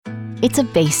It's a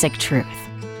basic truth.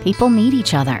 People need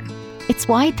each other. It's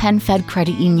why PenFed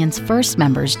Credit Union's first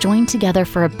members joined together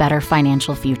for a better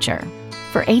financial future.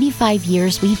 For 85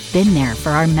 years, we've been there for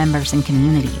our members and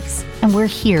communities, and we're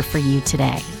here for you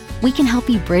today. We can help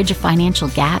you bridge a financial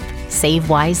gap,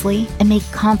 save wisely, and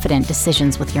make confident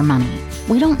decisions with your money.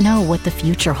 We don't know what the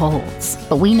future holds,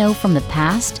 but we know from the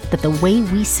past that the way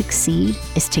we succeed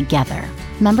is together.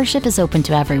 Membership is open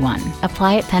to everyone.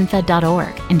 Apply at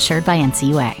penfed.org, insured by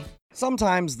NCUA.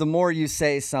 Sometimes the more you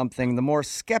say something, the more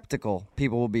skeptical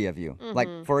people will be of you. Like,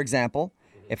 for example,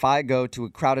 if I go to a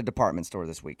crowded department store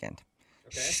this weekend,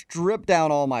 strip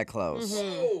down all my clothes,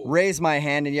 raise my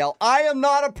hand and yell, "I am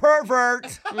not a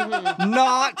pervert!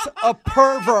 Not a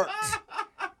pervert!"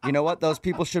 You know what? Those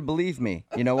people should believe me.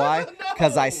 You know why?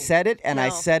 Because I said it, and I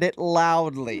said it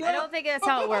loudly. I don't think that's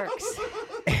how it works.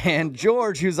 And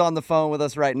George, who's on the phone with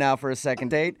us right now for a second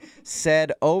date,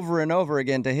 said over and over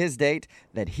again to his date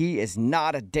that he is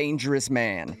not a dangerous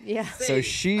man. Yeah. So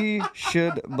she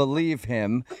should believe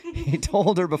him. He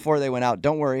told her before they went out,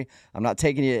 "Don't worry, I'm not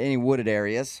taking you to any wooded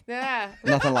areas." Yeah.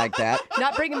 Nothing like that.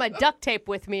 Not bringing my duct tape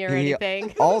with me or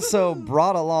anything. Also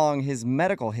brought along his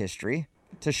medical history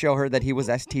to show her that he was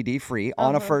STD free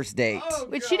on a first date.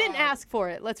 But she didn't ask for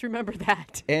it. Let's remember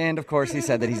that. And of course, he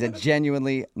said that he's a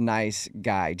genuinely nice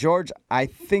guy. George, I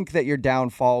think that your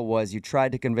downfall was you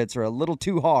tried to convince her a little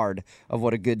too hard of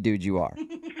what a good dude you are.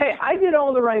 Hey, I did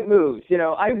all the right moves. You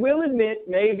know, I will admit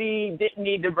maybe didn't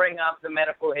need to bring up the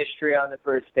medical history on the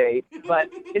first date, but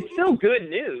it's still good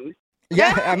news.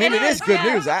 Yeah, I mean, it is good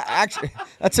news. Actually,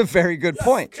 that's a very good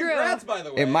point. True. Congrats, by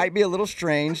the way. It might be a little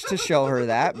strange to show her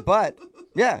that, but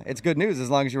yeah, it's good news as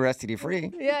long as you were STD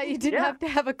free. Yeah, you didn't have to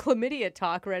have a chlamydia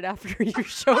talk right after you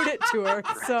showed it to her.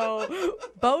 So,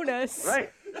 bonus.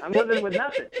 Right. I'm living with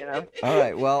nothing, you know. All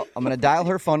right, well, I'm going to dial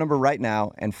her phone number right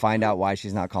now and find out why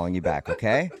she's not calling you back,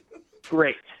 okay?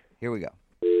 Great. Here we go.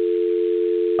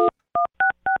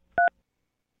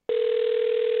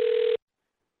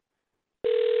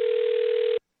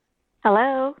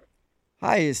 Hello,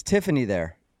 Hi, is Tiffany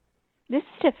there? this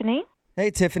is Tiffany.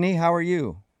 Hey, Tiffany, how are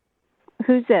you?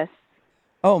 Who's this?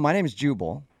 Oh, my name is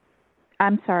Jubal.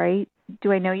 I'm sorry.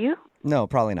 Do I know you? No,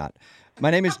 probably not.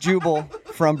 My name is Jubal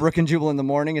from Brook and Jubal in the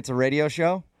Morning. It's a radio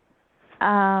show.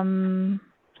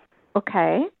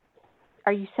 Okay.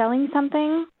 Are you selling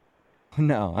something?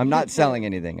 No, I'm not selling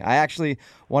anything. I actually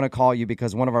want to call you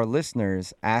because one of our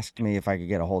listeners asked me if I could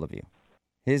get a hold of you.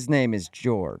 His name is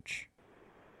George.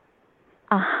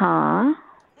 Uh-huh.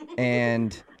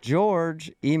 And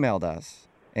George emailed us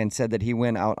and said that he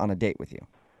went out on a date with you.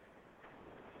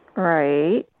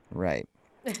 Right. Right.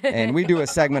 And we do a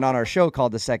segment on our show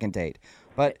called The Second Date.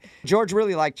 But George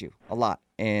really liked you a lot,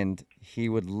 and he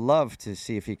would love to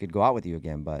see if he could go out with you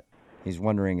again, but he's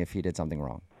wondering if he did something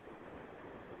wrong.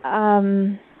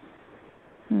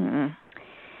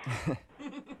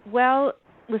 Well,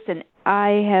 listen,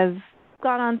 I have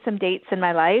gone on some dates in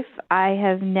my life. I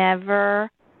have never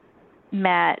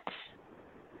met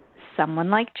someone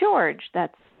like George.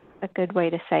 That's a good way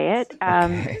to say it.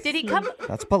 Okay. Did he come?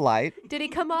 That's polite. Did he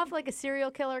come off like a serial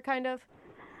killer, kind of?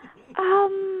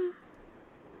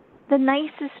 The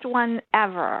nicest one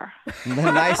ever.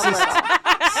 The nicest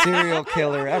serial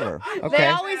killer ever. Okay. They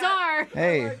always are.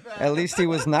 Hey, at least he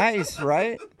was nice,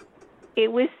 right?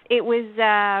 It was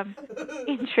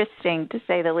interesting to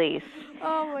say the least.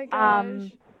 Oh my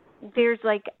gosh. There's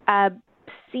like a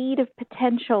seed of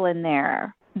potential in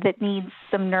there that needs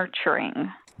some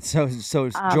nurturing. So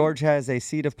George has a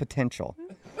seed of potential.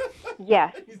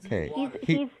 Yes. Okay.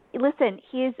 He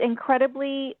is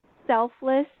incredibly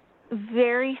selfless,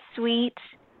 very sweet,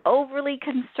 overly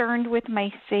concerned with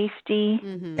my safety.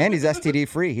 Mm-hmm. And he's STD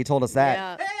free. He told us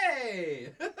that. Yeah. Hey!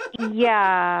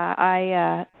 Yeah,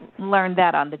 I learned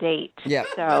that on the date. Yeah.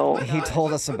 So He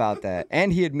told us about that.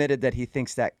 And he admitted that he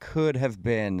thinks that could have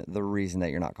been the reason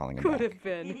that you're not calling him back. Could have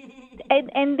been.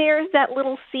 and there's that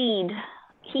little seed.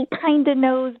 He kind of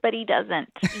knows, but he doesn't,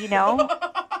 you know?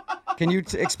 Can you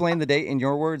explain the date in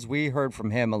your words? We heard from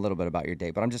him a little bit about your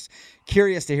date, but I'm just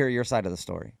curious to hear your side of the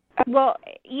story. Well,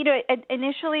 you know,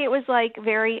 initially it was like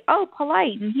very,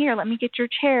 polite, and here, let me get your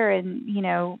chair. And, you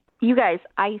know, you guys,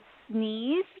 I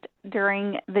sneezed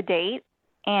during the date,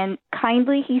 and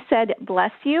kindly he said,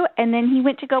 "Bless you," and then he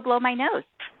went to go blow my nose.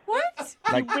 What?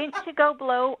 He went to go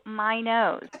blow my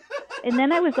nose. And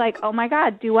then I was like, oh, my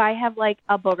God, do I have, like,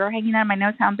 a booger hanging out of my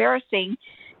nose? How embarrassing.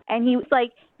 And he was,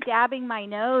 like, dabbing my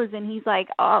nose, and he's like,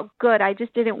 oh, good, I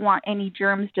just didn't want any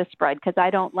germs to spread because I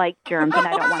don't like germs and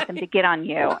I don't want them to get on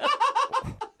you.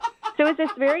 So it was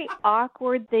this very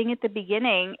awkward thing at the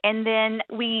beginning. And then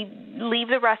we leave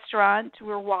the restaurant,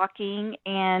 we're walking,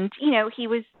 and, you know, he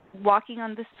was walking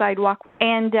on the sidewalk,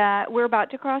 and we're about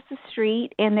to cross the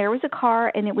street, and there was a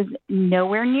car, and it was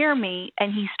nowhere near me,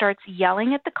 and he starts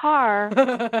yelling at the car, "Be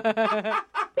careful,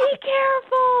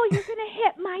 you're going to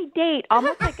hit my date,"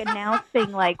 almost like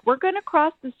announcing, like, "We're going to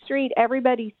cross the street,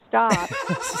 everybody stop."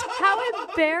 How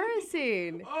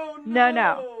embarrassing. Oh,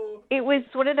 No. It was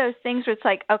one of those things where it's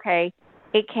like, okay,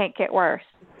 it can't get worse.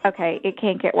 Okay, it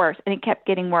can't get worse. And it kept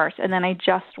getting worse. And then I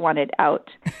just wanted out.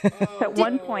 So at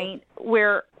one point,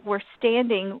 we're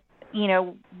standing,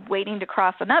 waiting to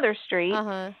cross another street.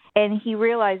 And he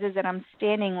realizes that I'm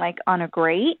standing, like, on a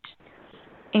grate.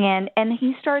 And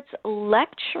he starts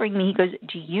lecturing me. He goes,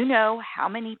 "Do you know how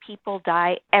many people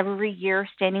die every year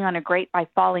standing on a grate by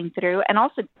falling through?" And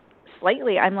also,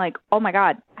 slightly, I'm like, "Oh, my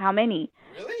God, how many?"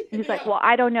 Really? He's like, "Well,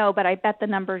 I don't know, but I bet the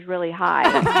number's really high."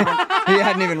 He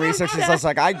hadn't even researched this. I was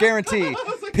like, I guarantee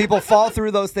people fall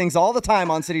through those things all the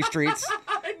time on city streets.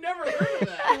 I never heard of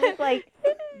that. It's like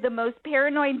the most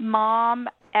paranoid mom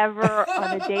ever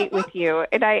on a date with you.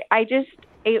 And I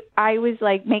was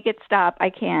like, "Make it stop. I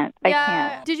can't. I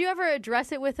can't." Did you ever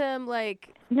address it with him?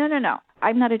 Like, No.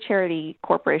 I'm not a charity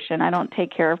corporation. I don't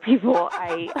take care of people.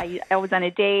 I was on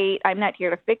a date. I'm not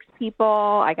here to fix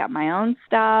people. I got my own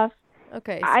stuff.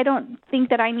 okay. I don't think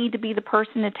that I need to be the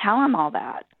person to tell him all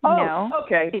that.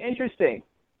 Okay, interesting.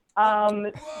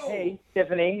 Hey,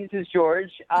 Tiffany, this is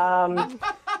George.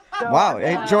 Wow.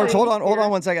 Hey, George, hold on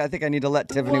 1 second. I think I need to let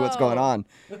Tiffany what's going on.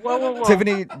 Whoa.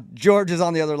 Tiffany, George is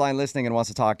on the other line listening and wants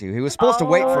to talk to you. He was supposed to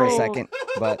wait for a second,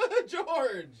 but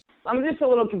George. I'm just a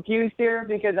little confused here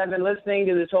because I've been listening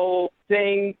to this whole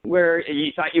thing where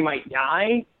you thought you might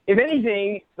die. If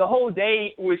anything, the whole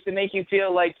date was to make you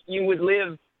feel like you would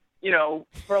live,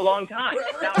 for a long time.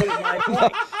 That was my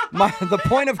point. the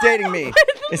point of dating me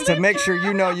is to make sure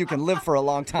you can live for a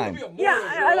long time. Yeah,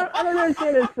 I don't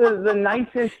understand. It's the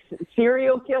nicest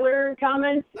serial killer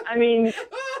comment. I mean,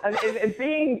 it's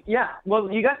being,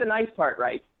 well, you got the nice part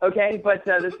right, okay? But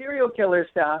the serial killer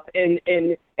stuff and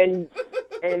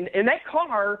that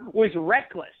car was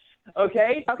reckless.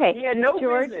 Okay. Okay. He had no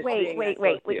George, business wait. being that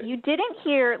close to What you didn't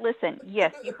hear, listen,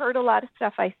 yes, you heard a lot of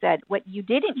stuff I said. What you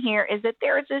didn't hear is that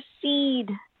there is a seed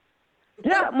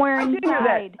somewhere I did hear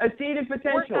inside. that. A seed of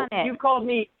potential. Work on it. You called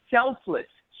me selfless,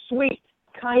 sweet,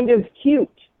 kind of cute.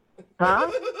 Huh?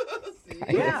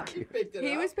 Yeah.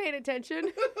 He was paying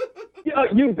attention.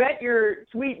 You bet your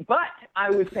sweet butt I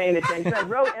was paying attention. I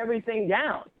wrote everything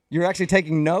down. You're actually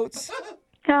taking notes?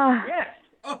 Yes.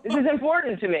 This is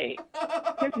important to me.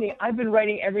 Tiffany, I've been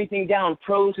writing everything down,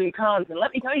 pros and cons. And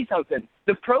let me tell you something.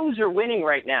 The pros are winning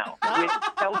right now. With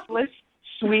selfless,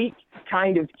 sweet,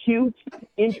 kind of cute,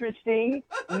 interesting,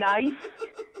 nice.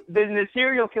 Then the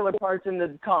serial killer part's in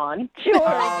the con.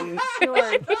 George.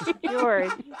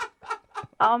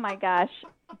 Oh, my gosh.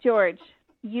 George,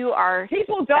 you are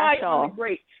People die special. on the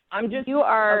great. You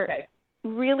are okay.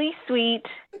 really sweet.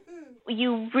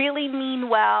 You really mean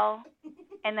well.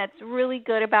 And that's really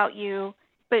good about you.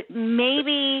 But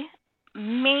maybe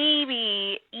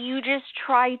you just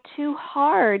try too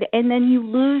hard and then you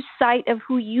lose sight of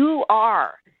who you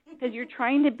are because you're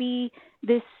trying to be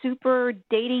this super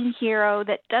dating hero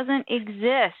that doesn't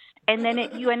exist. And then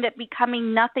you end up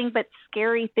becoming nothing but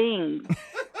scary things.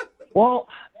 Well,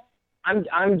 I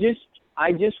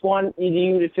just want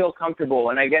you to feel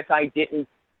comfortable. And I guess I did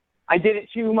it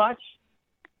too much.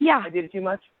 Yeah. I did it too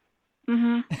much.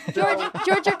 Mm-hmm.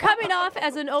 George, you're coming off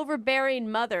as an overbearing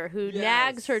mother who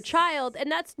nags her child,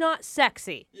 and that's not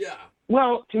sexy. Yeah.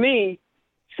 Well, to me,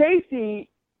 safety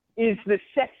is the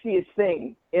sexiest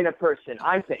thing in a person,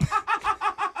 I think.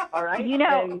 All right?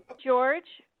 George?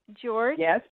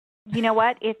 Yes? You know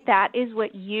what? If that is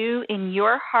what you, in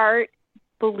your heart,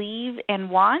 believe and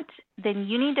want, then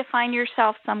you need to find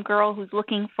yourself some girl who's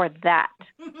looking for that.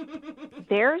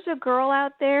 There's a girl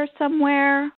out there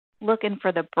somewhere looking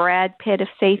for the Brad Pitt of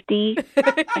safety,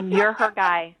 and you're her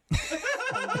guy.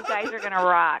 And you guys are going to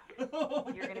rock.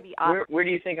 You're going to be awesome. Where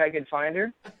do you think I could find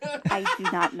her? I do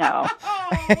not know.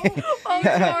 Oh,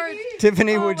 George.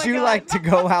 Tiffany, would you like to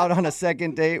go out on a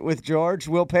second date with George?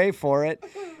 We'll pay for it.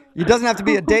 It doesn't have to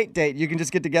be a date. You can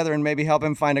just get together and maybe help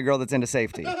him find a girl that's into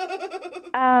safety. Come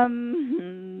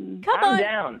I'm on.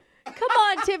 down. Come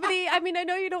on, Tiffany. I mean, I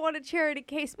know you don't want a charity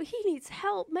case, but he needs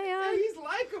help, man. He's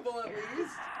likable at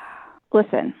least.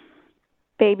 Listen,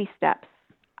 baby steps.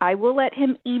 I will let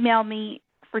him email me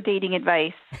for dating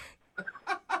advice,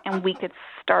 and we could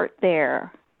start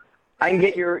there. I can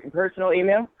get your personal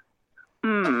email?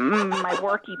 My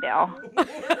work email.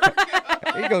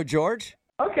 There you go, George.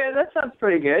 Okay, that sounds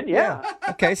pretty good. Yeah.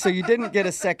 Okay, so you didn't get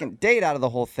a second date out of the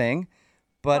whole thing,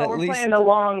 but at we're least playing the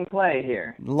long play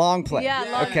here. long play. Yeah,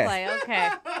 long okay. play. Okay.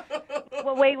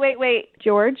 Well, wait.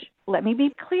 George, let me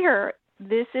be clear.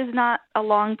 This is not a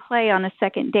long play on a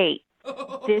second date.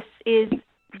 This is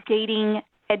dating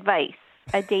advice,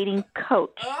 a dating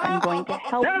coach. I'm going to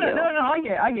help No,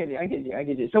 you. I get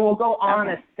you. So we'll go on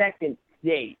a second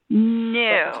date.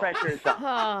 No. The pressure's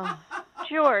on.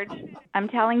 George, I'm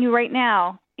telling you right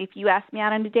now, if you ask me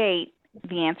out on a date,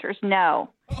 the answer is no.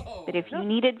 But if you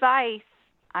need advice,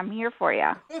 I'm here for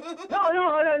you. No,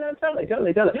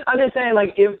 totally. I'm just saying,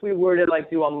 like, if we were to, like,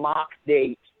 do a mock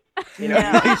date, you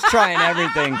know? He's trying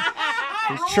everything.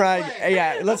 He's trying.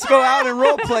 Yeah, let's go out and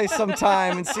role play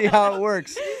sometime and see how it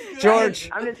works. George.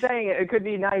 I'm just saying it could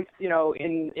be nice, you know,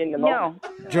 in the moment.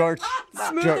 George.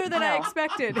 Smoother than I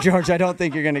expected. George, I don't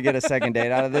think you're going to get a second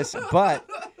date out of this, but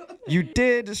you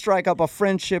did strike up a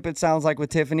friendship, it sounds like, with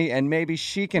Tiffany, and maybe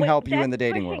she can help you in the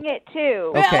dating world. Pushing it,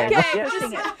 too. Okay. Yeah,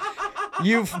 Pushing it.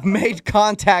 You've made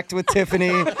contact with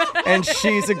Tiffany, and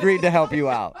she's agreed to help you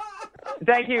out.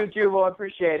 Thank you, Jubal. I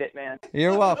appreciate it, man.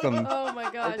 You're welcome. Oh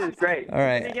my gosh. This is great. All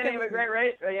right. Beginning of a great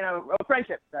race,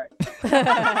 friendship. Sorry.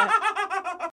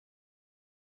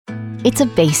 It's a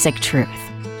basic truth.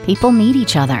 People need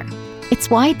each other. It's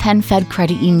why PenFed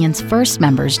Credit Union's first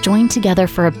members joined together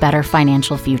for a better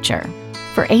financial future.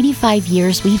 For 85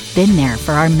 years, we've been there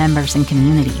for our members and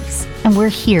communities, and we're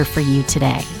here for you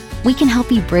today. We can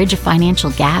help you bridge a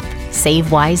financial gap,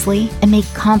 save wisely, and make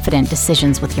confident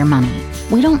decisions with your money.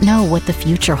 We don't know what the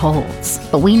future holds,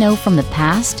 but we know from the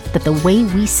past that the way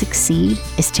we succeed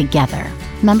is together.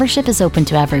 Membership is open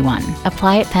to everyone.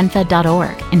 Apply at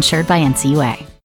penfed.org, insured by NCUA.